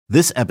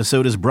This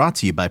episode is brought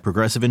to you by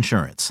Progressive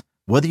Insurance.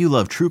 Whether you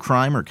love true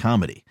crime or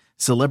comedy,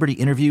 celebrity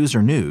interviews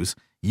or news,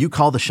 you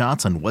call the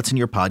shots on what's in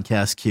your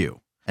podcast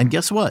queue. And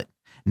guess what?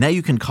 Now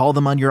you can call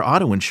them on your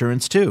auto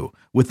insurance too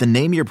with the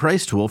Name Your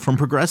Price tool from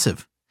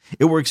Progressive.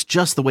 It works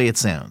just the way it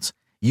sounds.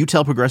 You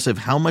tell Progressive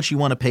how much you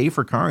want to pay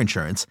for car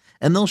insurance,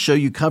 and they'll show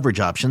you coverage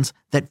options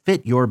that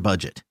fit your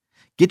budget.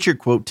 Get your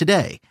quote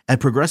today at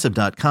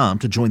Progressive.com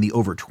to join the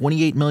over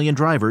 28 million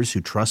drivers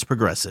who trust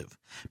Progressive.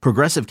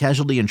 Progressive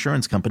Casualty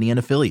Insurance Company and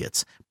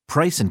Affiliates.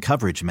 Price and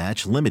coverage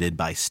match limited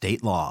by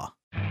state law.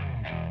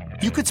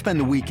 You could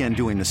spend the weekend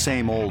doing the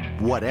same old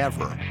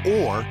whatever,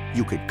 or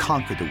you could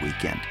conquer the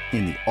weekend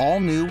in the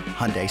all-new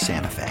Hyundai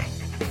Santa Fe.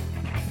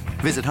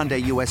 Visit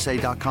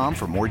HyundaiUSA.com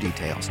for more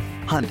details.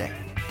 Hyundai,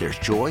 there's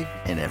joy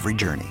in every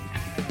journey.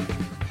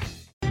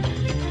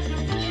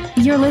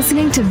 You're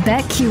listening to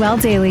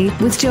BetQL Daily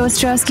with Joe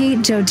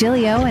Ostrowski, Joe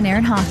Giglio, and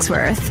Aaron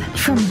Hawksworth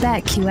from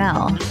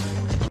BetQL.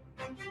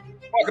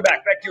 Welcome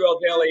back. BetQL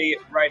Daily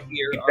right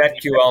here on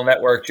BetQL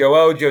Network. Joe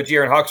O, Joe G,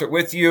 Aaron Hawksworth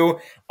with you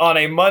on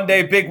a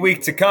Monday. Big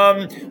week to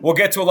come. We'll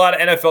get to a lot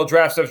of NFL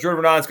draft stuff.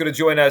 Jordan Renan's going to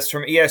join us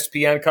from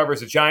ESPN, covers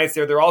the Giants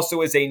there. There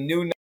also is a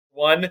new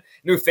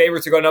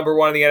favorite to go number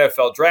one in the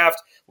NFL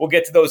draft. We'll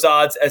get to those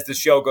odds as the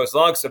show goes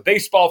along. So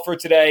baseball for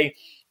today.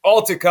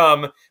 All to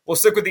come. We'll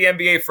stick with the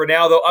NBA for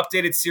now, though.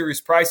 Updated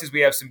series prices. We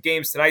have some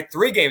games tonight,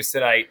 3 games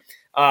tonight.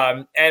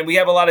 And we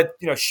have a lot of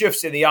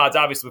shifts in the odds.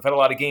 Obviously, we've had a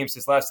lot of games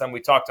since last time we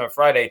talked on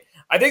Friday.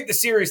 I think the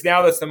series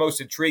now that's the most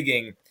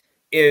intriguing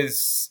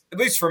is, at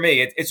least for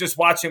me, it's just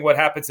watching what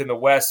happens in the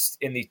West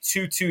in the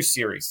 2-2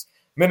 series.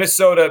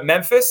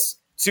 Minnesota-Memphis,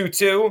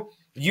 2-2.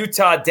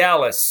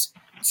 Utah-Dallas,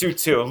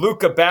 2-2.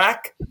 Luka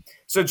back.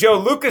 So, Joe,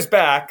 Luka's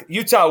back.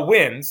 Utah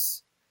wins.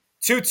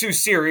 2-2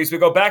 series. We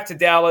go back to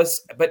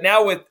Dallas. But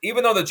now,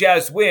 even though the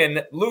Jazz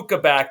win, Luka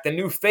back, the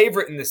new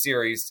favorite in the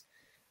series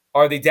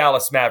are the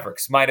Dallas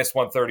Mavericks, minus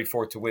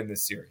 134 to win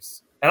this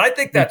series. And I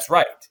think that's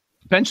right.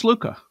 Bench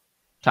Luka.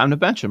 Time to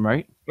bench him,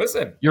 right?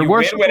 Listen, you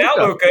win without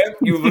Luka,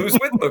 you lose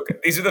with Luka.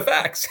 These are the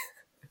facts.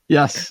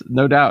 Yes,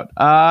 no doubt.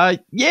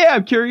 Yeah,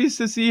 I'm curious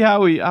to see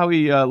how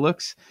he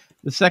looks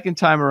the second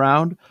time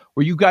around.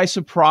 Were you guys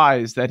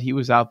surprised that he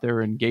was out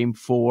there in Game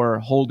 4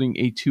 holding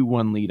a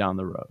 2-1 lead on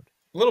the road?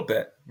 A little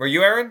bit. Were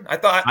you, Aaron? I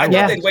thought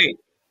they'd wait.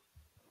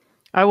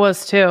 I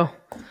was too.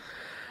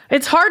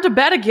 It's hard to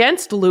bet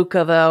against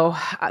Luka, though.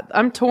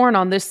 I'm torn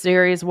on this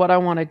series, what I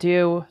want to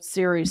do.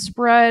 Series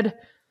spread,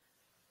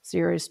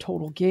 series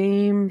total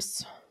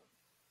games.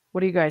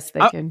 What are you guys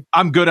thinking?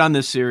 I'm good on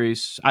this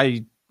series.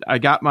 I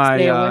got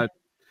my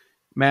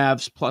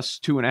Mavs plus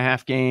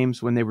 2.5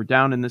 games when they were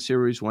down in the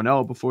series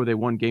 1-0 before they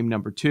won game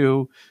number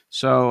 2.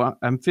 So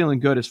I'm feeling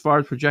good. As far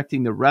as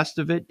projecting the rest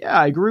of it, yeah,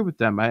 I agree with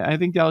them. I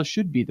think Dallas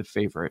should be the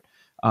favorite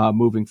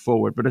moving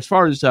forward. But as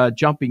far as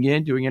jumping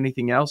in, doing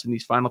anything else in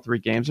these final 3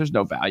 games, there's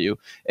no value.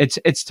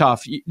 It's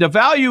tough. The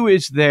value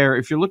is there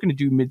if you're looking to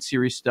do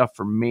mid-series stuff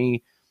for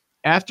me.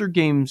 After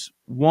games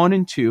 1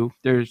 and 2,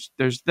 there's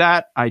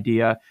that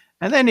idea.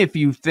 And then if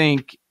you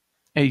think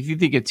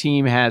a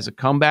team has a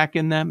comeback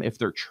in them, if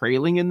they're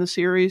trailing in the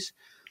series.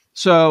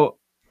 So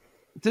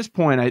at this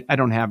point, I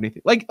don't have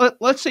anything. Like,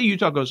 let's say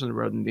Utah goes on the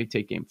road and they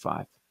take game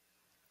 5.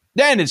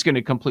 Then it's going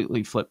to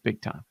completely flip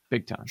big time.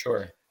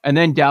 Sure. And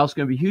then Dallas is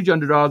going to be huge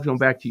underdogs going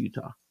back to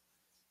Utah.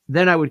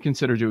 Then I would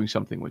consider doing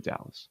something with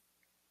Dallas.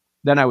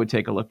 Then I would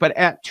take a look. But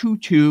at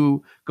 2-2,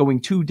 going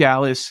to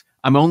Dallas,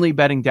 I'm only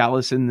betting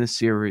Dallas in this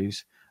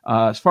series.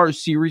 As far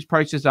as series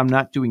prices, I'm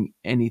not doing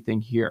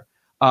anything here.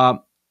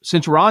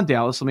 Since we're on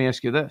Dallas, let me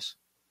ask you this.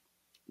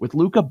 With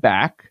Luka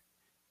back,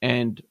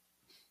 and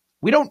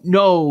we don't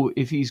know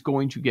if he's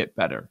going to get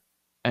better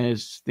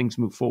as things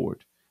move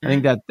forward. I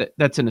think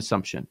that's an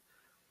assumption.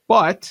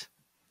 But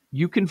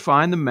you can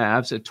find the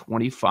Mavs at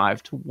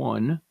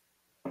 25-1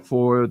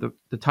 for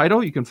the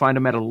title. You can find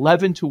them at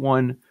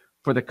 11-1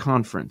 for the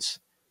conference.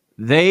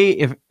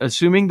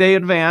 Assuming they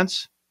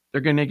advance,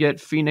 they're going to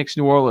get Phoenix,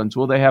 New Orleans.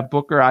 Will they have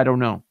Booker? I don't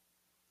know.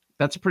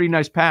 That's a pretty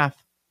nice path.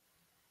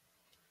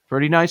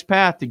 Pretty nice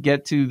path to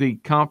get to the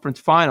conference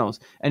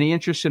finals. Any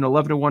interest in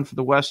 11-1 for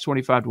the West,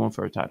 25-1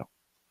 for a title?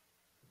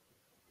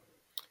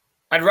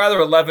 I'd rather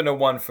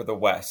 11-1 for the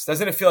West.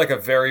 Doesn't it feel like a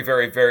very,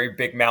 very, very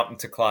big mountain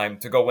to climb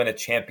to go win a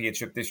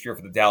championship this year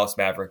for the Dallas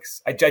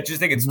Mavericks? I just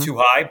think it's too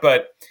high.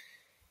 But,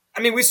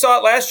 I mean, we saw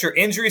it last year.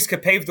 Injuries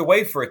could pave the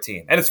way for a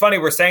team. And it's funny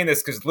we're saying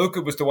this because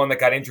Luka was the one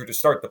that got injured to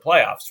start the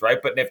playoffs, right?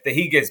 But if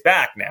he gets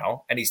back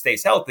now and he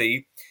stays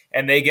healthy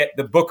and they get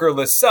the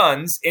Booker-less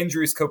Suns,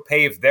 injuries could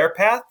pave their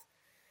path.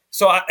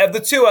 So of the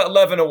two,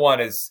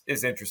 11-1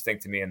 is interesting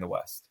to me in the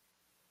West.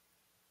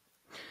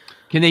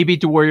 Can they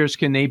beat the Warriors?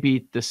 Can they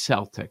beat the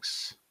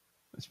Celtics?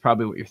 That's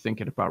probably what you're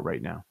thinking about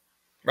right now.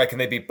 Right, can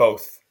they beat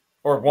both?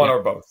 Or one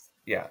or both?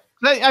 Yeah.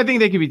 I think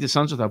they could beat the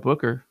Suns without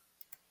Booker.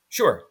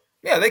 Sure.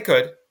 Yeah, they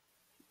could.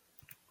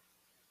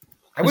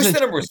 I wish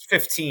the number was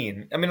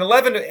 15. I mean,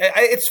 11,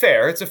 it's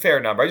fair. It's a fair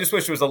number. I just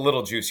wish it was a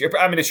little juicier.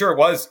 I mean, sure it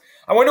was.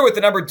 I wonder what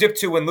the number dipped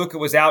to when Luka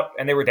was out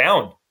and they were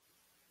down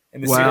in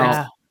the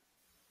series.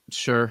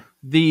 Sure.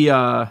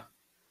 The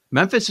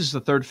Memphis is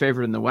the third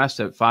favorite in the West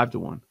at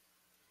 5-1.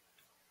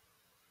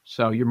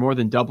 So you're more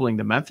than doubling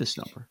the Memphis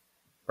number.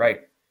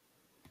 Right.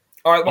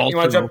 All right. Well, you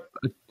want to jump?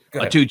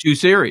 A 2-2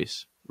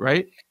 series,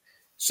 right?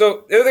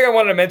 So the other thing I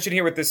wanted to mention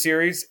here with this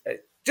series,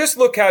 just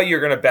look how you're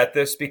going to bet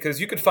this, because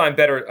you could find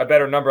a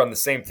better number on the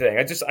same thing.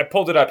 I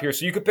pulled it up here,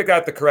 so you could pick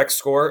out the correct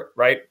score,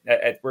 right?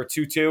 We're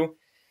 2-2.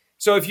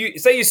 So if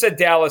you said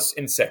Dallas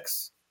in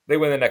 6, they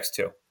win the next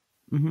 2.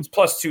 Mm-hmm. It's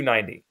plus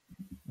 290.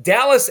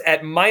 Dallas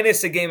at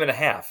minus a game and a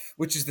half,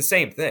 which is the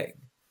same thing,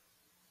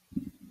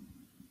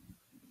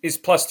 is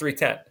plus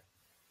 310.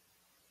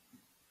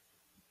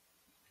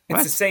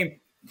 It's the same.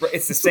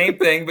 It's the same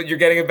thing, but you're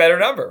getting a better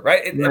number,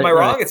 right? Am I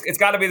wrong? It's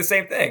got to be the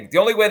same thing. The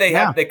only way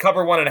they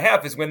cover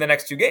 1.5 is win the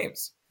next 2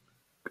 games.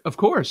 Of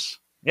course.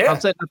 Yeah.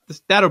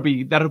 That'll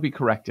be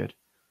corrected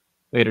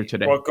later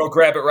today. Well, go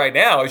grab it right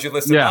now as you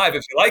listen live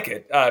if you like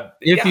it.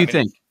 If you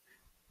think.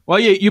 Well,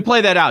 you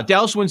play that out.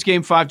 Dallas wins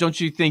game 5. Don't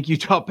you think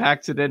Utah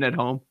packs it in at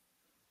home?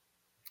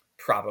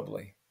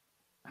 Probably.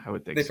 I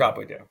would think they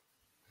probably do.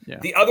 Yeah.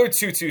 The other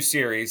 2-2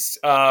 series,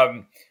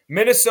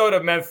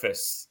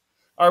 Minnesota-Memphis.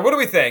 All right, what do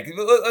we think?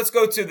 Let's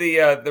go to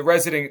the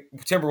resident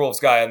Timberwolves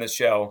guy on this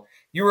show.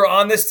 You were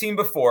on this team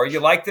before. You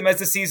liked them as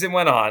the season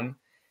went on.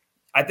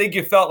 I think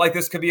you felt like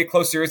this could be a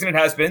close series, and it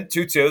has been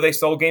 2-2. They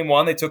stole game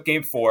 1. They took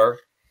game 4.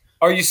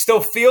 Are you still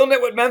feeling it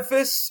with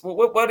Memphis?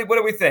 What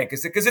do we think?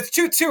 Is it because it's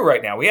 2-2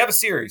 right now? We have a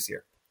series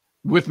here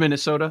with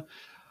Minnesota.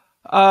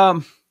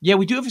 Yeah,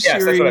 we do have a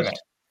series. That's what I meant.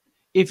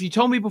 If you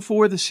told me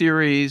before the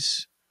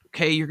series,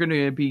 okay, you're going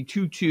to be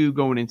 2-2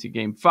 going into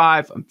game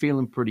 5, I'm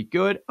feeling pretty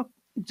good.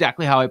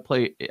 Exactly how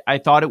I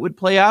thought it would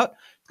play out.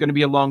 It's going to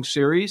be a long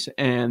series,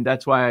 and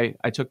that's why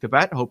I took the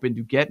bet, hoping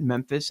to get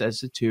Memphis as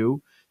the 2,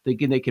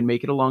 thinking they can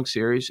make it a long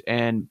series,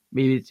 and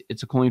maybe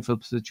it's a coin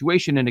flip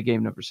situation in a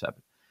game number 7.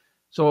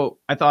 So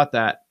I thought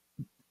that.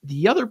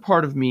 The other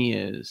part of me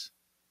is,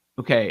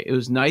 okay, it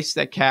was nice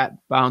that Cat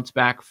bounced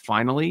back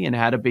finally and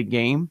had a big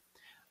game.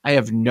 I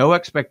have no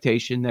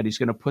expectation that he's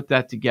going to put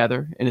that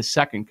together in a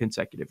second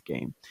consecutive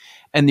game.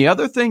 And the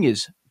other thing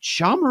is,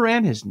 Ja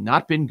Morant has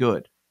not been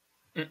good.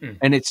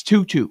 And it's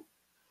 2-2.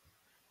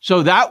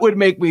 So that would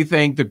make me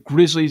think the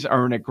Grizzlies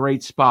are in a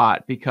great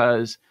spot,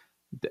 because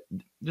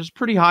there's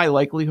pretty high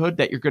likelihood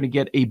that you're going to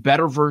get a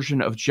better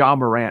version of Ja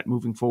Morant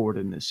moving forward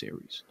in this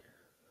series.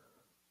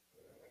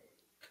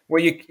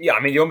 Well, you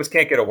almost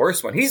can't get a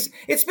worse one.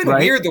 It's been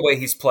weird the way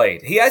he's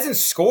played. He hasn't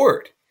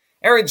scored.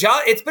 Aaron,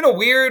 Ja, it's been a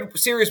weird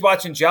series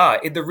watching Ja.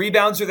 The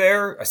rebounds are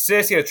there,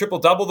 assists, he had a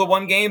triple-double the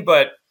one game,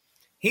 but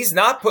he's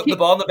not putting the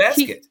ball in the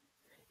basket.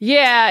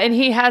 Yeah, and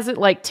he hasn't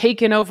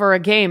taken over a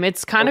game.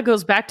 It's kind of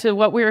goes back to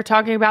what we were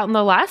talking about in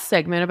the last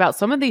segment about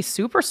some of these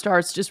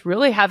superstars just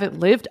really haven't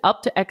lived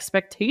up to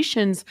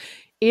expectations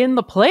in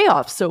the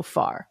playoffs so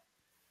far.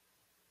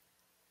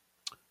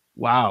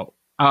 Wow.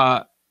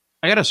 I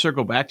got to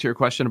circle back to your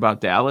question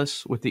about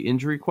Dallas with the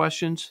injury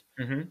questions.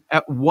 Mm-hmm.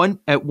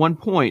 At one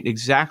point,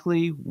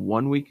 exactly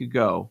 1 week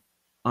ago,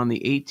 on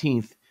the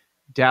 18th,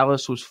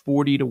 Dallas was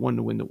 40-1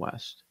 to win the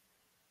West.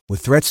 With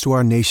threats to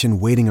our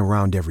nation waiting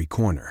around every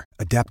corner,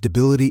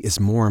 adaptability is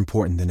more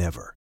important than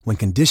ever. When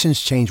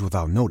conditions change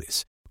without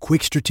notice,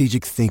 quick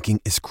strategic thinking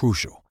is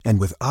crucial.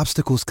 And with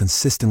obstacles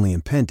consistently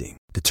impending,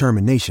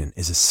 determination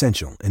is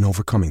essential in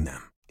overcoming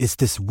them. It's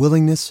this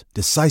willingness,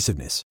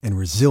 decisiveness, and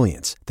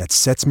resilience that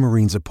sets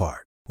Marines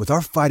apart. With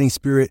our fighting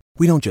spirit,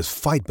 we don't just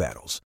fight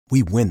battles,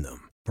 we win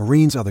them.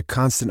 Marines are the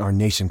constant our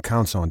nation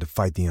counts on to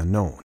fight the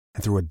unknown.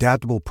 And through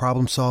adaptable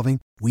problem solving,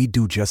 we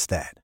do just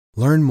that.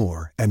 Learn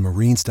more at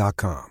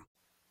Marines.com.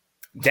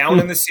 Down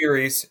in the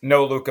series,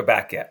 no Luka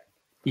back yet.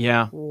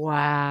 Yeah.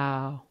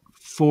 Wow.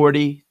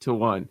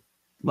 40-1.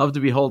 Love to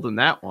be holding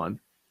that one.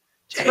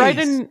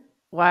 Jeez.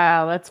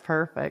 Wow, that's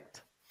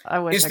perfect. I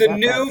wish Is the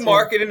new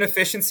market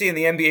inefficiency in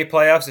the NBA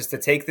playoffs is to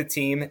take the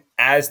team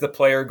as the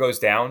player goes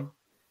down?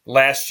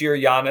 Last year,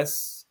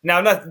 Giannis.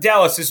 Now,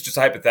 Dallas is just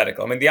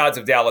hypothetical. I mean, the odds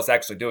of Dallas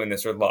actually doing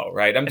this are low,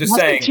 right? I'm just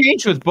saying. It hasn't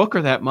changed with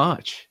Booker that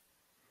much.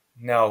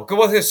 No.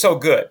 Well, they're so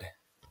good.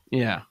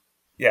 Yeah.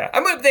 Yeah,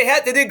 I mean,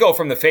 they did go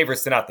from the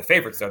favorites to not the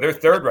favorites, though. They're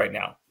third right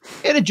now.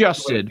 It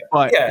adjusted,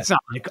 but it's not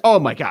like, oh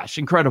my gosh,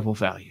 incredible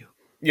value.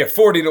 Yeah,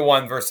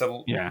 40-1 versus,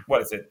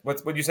 what is it?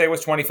 What would you say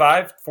was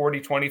 25?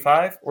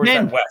 40-25? Or is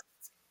that West?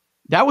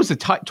 That was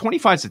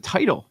 25 is a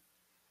title.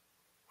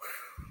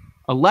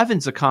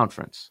 11's a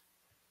conference.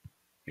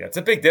 Yeah, it's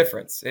a big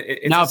difference.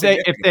 Now,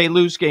 if they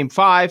lose game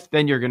 5,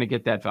 then you're going to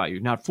get that value.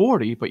 Not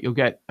 40, but you'll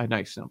get a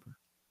nice number.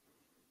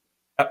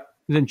 It's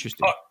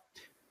interesting.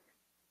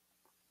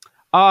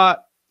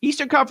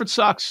 Eastern Conference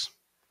sucks.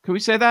 Can we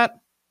say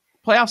that?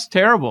 Playoffs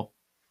terrible.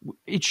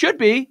 It should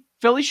be.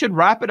 Philly should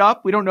wrap it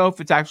up. We don't know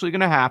if it's actually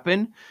going to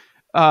happen.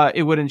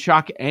 It wouldn't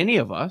shock any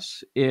of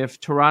us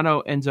if Toronto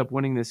ends up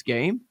winning this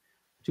game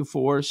to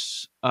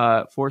force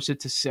it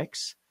to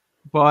 6.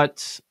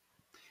 But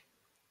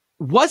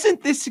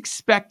wasn't this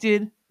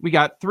expected? We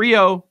got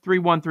 3-0,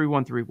 3-1,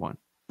 3-1, 3-1.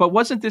 But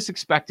wasn't this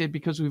expected?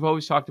 Because we've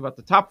always talked about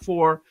the top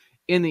 4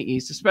 in the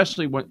East,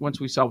 especially once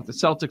we saw what the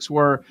Celtics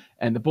were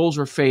and the Bulls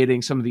were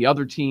fading. Some of the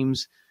other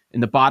teams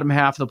in the bottom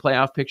half of the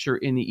playoff picture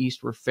in the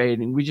East were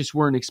fading. We just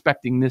weren't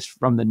expecting this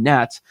from the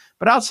Nets.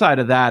 But outside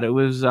of that, it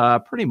was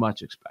pretty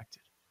much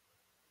expected.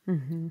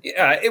 Mm-hmm.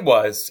 Yeah, it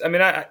was. I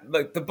mean,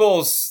 like the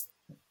Bulls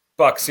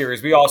Bucks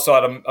series, we all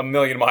saw it a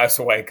million miles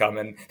away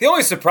coming. The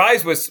only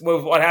surprise was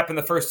what happened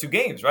the first two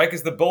games, right?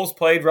 Because the Bulls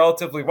played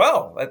relatively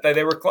well.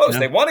 They were close. Yeah.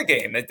 They won a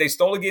game. They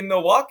stole a game in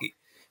Milwaukee.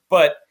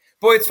 But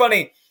boy, it's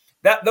funny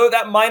that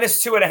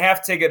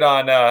 -2.5 ticket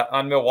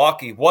on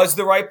Milwaukee was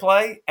the right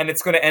play, and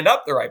it's going to end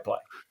up the right play.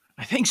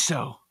 I think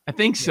so.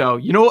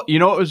 You know, it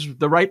was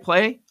the right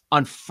play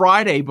on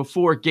Friday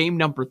before game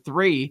number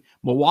 3.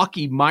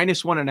 Milwaukee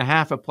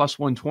 -1.5 at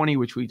 +120,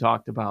 which we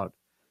talked about.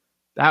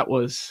 That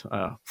was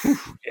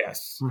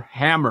yes,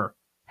 hammer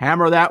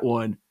that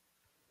one,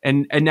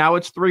 and now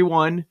it's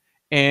 3-1.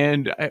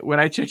 And when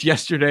I checked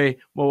yesterday,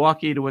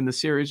 Milwaukee to win the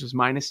series was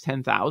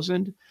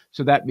 -10,000.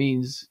 So that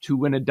means to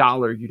win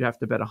 $1, you'd have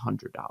to bet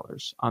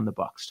 $100 on the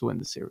Bucks to win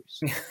the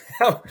series.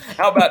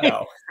 How about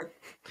now?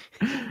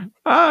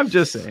 I'm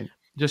just saying.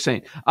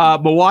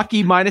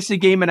 Milwaukee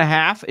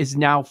 -1.5 is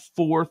now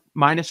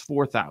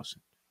 -4,000.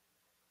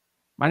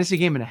 Minus a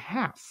game and a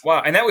half.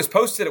 Wow, and that was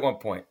posted at one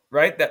point,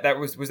 right?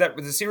 Was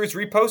the series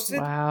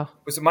reposted? Wow.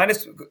 Was it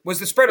minus?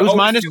 Was the spread? It was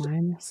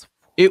minus.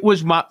 It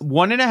was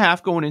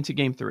 1.5 going into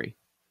game 3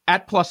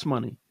 at plus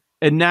money,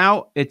 and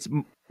now it's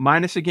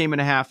minus a game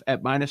and a half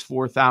at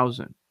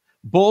 -4,000.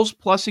 Bulls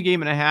plus a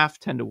game and a half,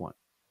 10-1.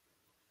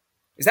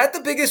 Is that the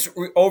biggest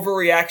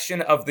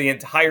overreaction of the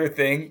entire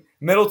thing?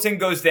 Middleton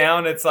goes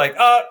down. It's like,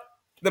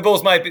 the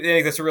Bulls might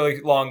think that's a really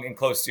long and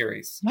close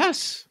series.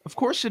 Yes, of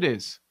course it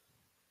is.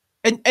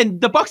 And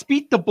the Bucks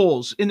beat the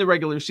Bulls in the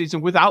regular season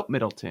without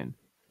Middleton.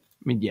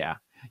 I mean, yeah.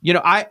 You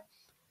know,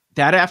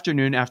 that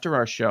afternoon after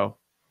our show,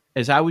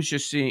 as I was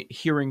just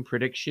hearing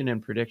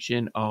prediction,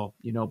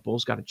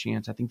 Bulls got a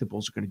chance. I think the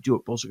Bulls are going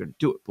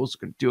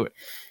to do it.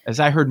 As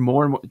I heard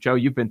more and more, Joe,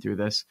 you've been through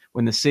this.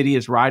 When the city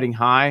is riding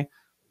high,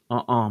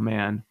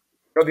 man.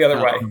 Go the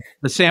other way.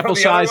 The sample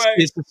size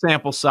is the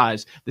sample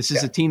size. This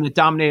is a team that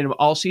dominated them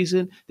all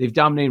season. They've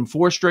dominated them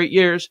 4 straight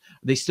years.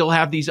 They still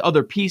have these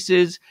other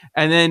pieces.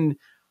 And then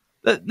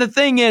the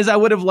thing is, I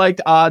would have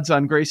liked odds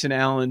on Grayson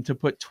Allen to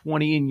put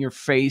 20 in your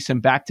face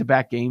and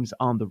back-to-back games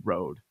on the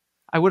road.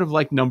 I would have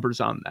liked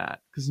numbers on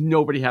that because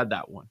nobody had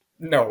that one.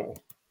 No.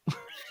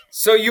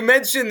 So you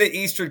mentioned the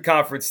Eastern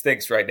Conference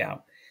stinks right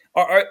now.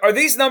 Are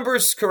these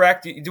numbers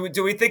correct?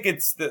 Do we think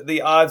it's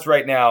the odds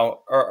right now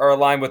are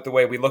aligned with the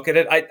way we look at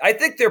it? I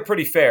think they're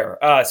pretty fair.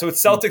 So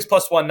it's Celtics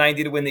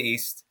 +190 to win the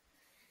East,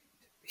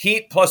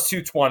 Heat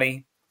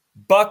 +220,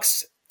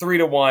 Bucks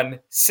 3-1,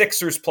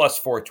 Sixers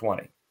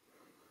 +420.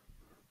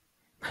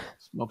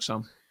 Smoke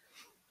some.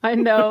 I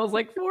know. It was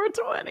like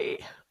 420.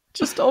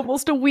 Just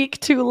almost a week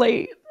too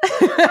late.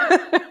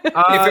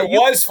 If it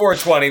was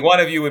 420,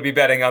 one of you would be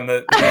betting on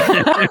the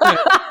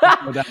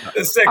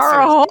Sixers.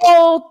 Our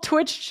whole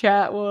Twitch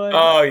chat would.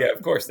 Oh, yeah.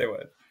 Of course they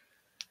would.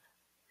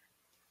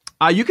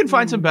 You can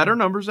find some better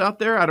numbers out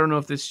there. I don't know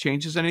if this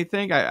changes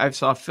anything. I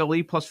saw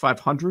Philly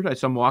 +500. I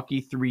saw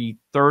Milwaukee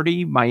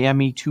 330,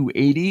 Miami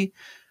 280.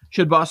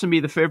 Should Boston be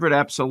the favorite?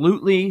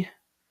 Absolutely.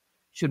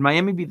 Should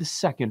Miami be the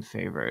second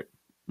favorite?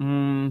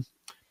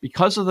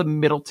 Because of the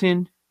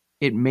Middleton,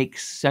 it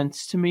makes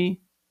sense to me.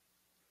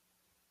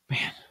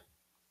 Man,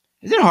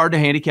 is it hard to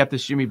handicap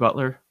this Jimmy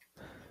Butler?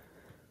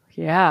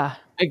 Yeah.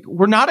 Like,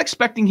 we're not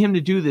expecting him to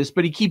do this,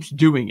 but he keeps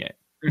doing it.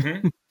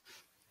 Mm-hmm.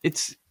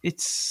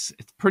 It's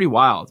pretty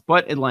wild.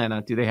 But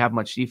Atlanta, do they have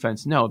much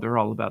defense? No, they're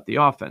all about the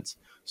offense.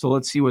 So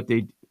let's see what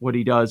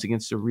he does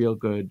against a real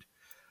good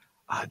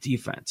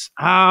defense.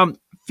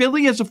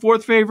 Philly is a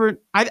 4th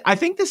favorite. I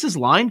think this is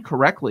lined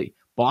correctly.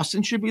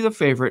 Boston should be the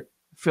favorite.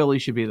 Philly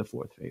should be the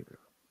 4th favorite.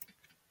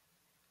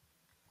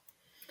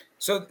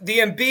 So the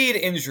Embiid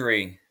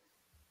injury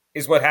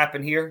is what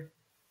happened here,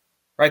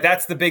 right?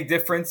 That's the big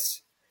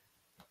difference.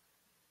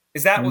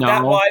 Is that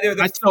why they're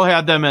the? I still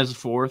had them as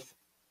 4th.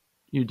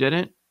 You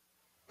didn't?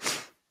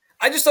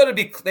 I just thought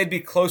they'd be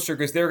closer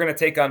because they're going to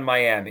take on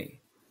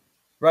Miami,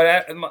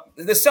 right?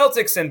 The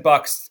Celtics and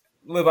Bucks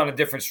live on a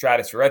different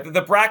stratosphere, right?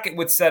 The bracket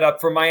would set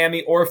up for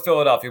Miami or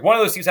Philadelphia. One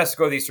of those teams has to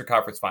go to the Eastern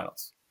Conference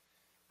Finals.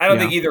 I don't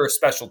think either are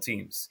special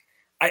teams.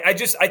 I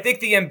think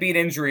the Embiid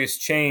injury has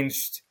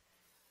changed.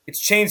 It's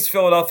changed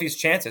Philadelphia's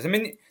chances. I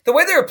mean, the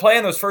way they were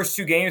playing those first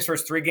 3 games,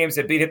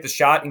 that Embiid hit the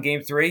shot in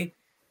game 3,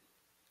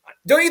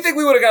 don't you think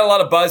we would have got a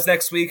lot of buzz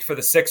next week for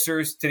the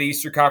Sixers to the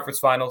Eastern Conference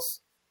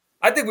Finals?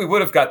 I think we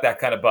would have got that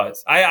kind of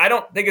buzz. I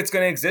don't think it's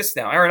going to exist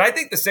now. Aaron, I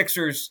think the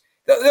Sixers,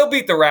 they'll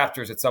beat the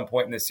Raptors at some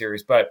point in this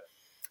series, but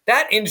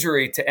that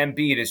injury to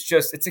Embiid is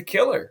it's a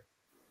killer.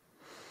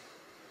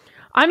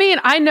 I mean,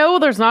 I know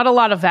there's not a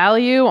lot of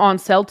value on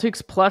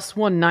Celtics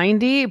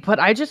 +190, but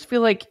I just feel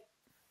like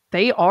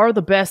they are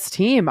the best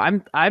team.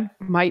 I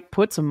might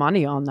put some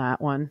money on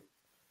that one.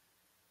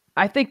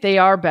 I think they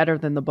are better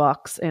than the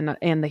Bucks and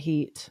the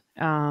Heat.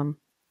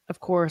 Of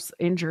course,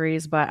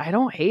 injuries, but I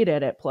don't hate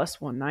it at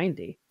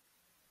 +190.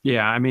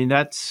 Yeah, I mean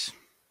it's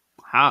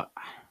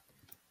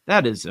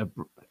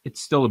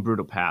still a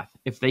brutal path.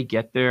 If they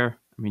get there,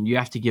 I mean you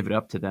have to give it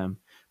up to them.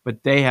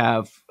 but they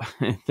have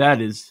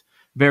that is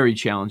very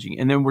challenging.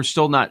 And then we're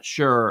still not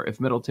sure if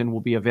Middleton will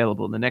be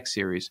available in the next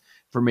series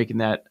for making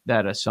that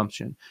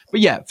assumption. But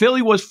yeah,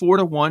 Philly was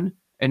 4-1,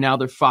 and now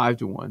they're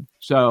 5-1.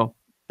 So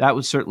that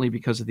was certainly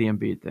because of the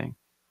Embiid thing.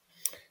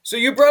 So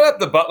you brought up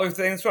the Butler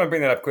thing. I just want to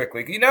bring that up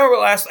quickly. You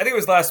know, I think it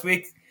was last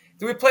week.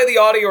 Did we play the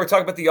audio or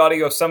talk about the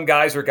audio of some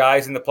guys are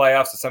guys in the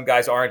playoffs and some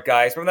guys aren't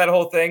guys? Remember that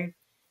whole thing?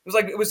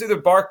 It was either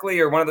Barkley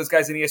or one of those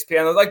guys in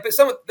ESPN. Like, but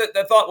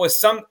the thought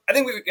was I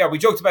think we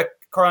joked about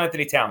Karl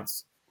Anthony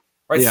Towns.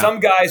 Right, yeah. Some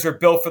guys are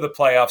built for the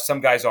playoffs,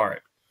 some guys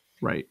aren't.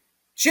 Right.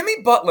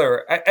 Jimmy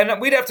Butler, and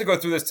we'd have to go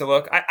through this to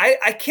look.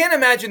 I can't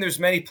imagine there's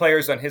many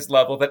players on his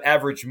level that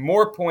average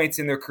more points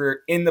in their career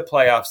in the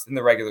playoffs than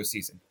the regular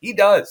season. He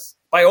does,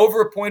 by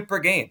over a point per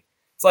game.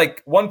 It's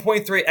like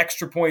 1.3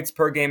 extra points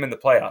per game in the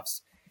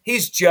playoffs.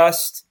 He's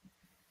just,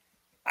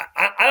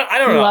 I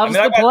don't know. He loves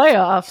the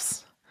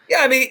playoffs. Yeah,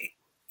 I mean,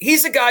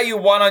 he's a guy you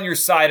want on your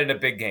side in a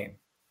big game.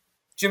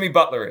 Jimmy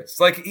Butler is.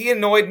 Like, he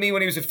annoyed me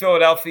when he was in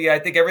Philadelphia. I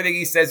think everything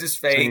he says is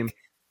fake. Same.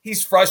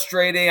 He's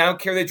frustrating. I don't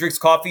care that he drinks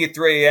coffee at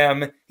 3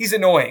 a.m. He's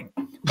annoying.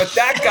 But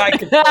that guy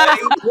can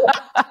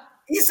play.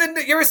 You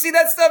ever see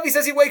that stuff? He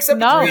says he wakes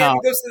up at 3 a.m.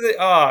 He goes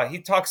to he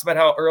talks about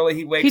how early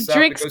he wakes up. He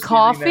drinks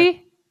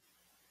coffee?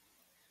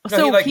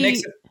 No,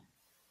 he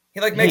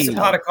makes a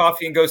pot of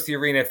coffee and goes to the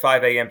arena at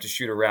 5 a.m. to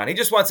shoot around. He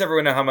just wants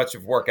everyone to know how much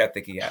of work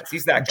ethic he has.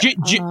 He's that guy.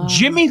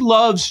 Jimmy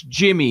loves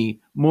Jimmy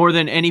more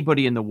than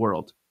anybody in the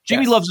world.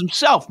 Jimmy loves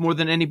himself more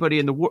than anybody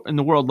in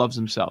the world loves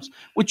themselves,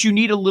 which you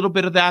need a little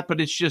bit of that, but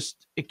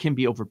it can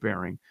be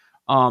overbearing.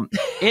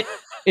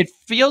 It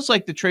feels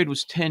like the trade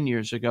was 10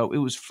 years ago. It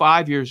was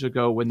 5 years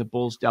ago when the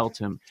Bulls dealt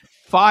him.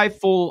 5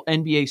 full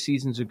NBA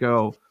seasons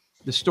ago,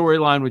 the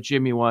storyline with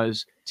Jimmy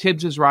was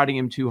Tibbs is riding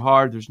him too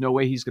hard. There's no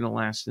way he's going to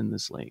last in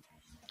this league.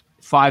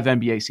 5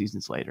 NBA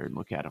seasons later, and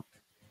look at him.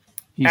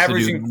 He's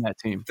averaging on that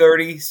team.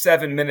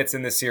 37 minutes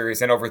in the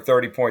series and over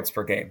 30 points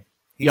per game.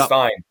 He's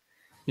fine.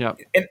 Yeah.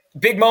 In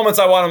big moments,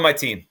 I want on my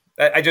team.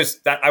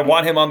 I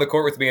want him on the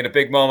court with me in a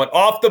big moment.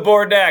 Off the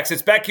board next.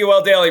 It's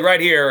BetQL Daily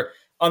right here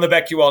on the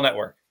BetQL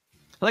Network.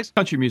 I like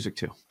country music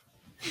too.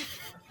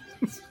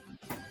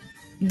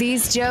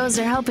 These Joes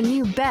are helping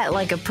you bet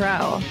like a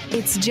pro.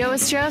 It's Joe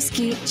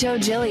Ostrowski, Joe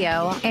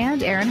Giglio,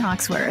 and Aaron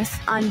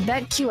Hawksworth on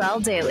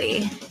BetQL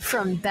Daily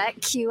from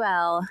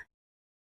BetQL.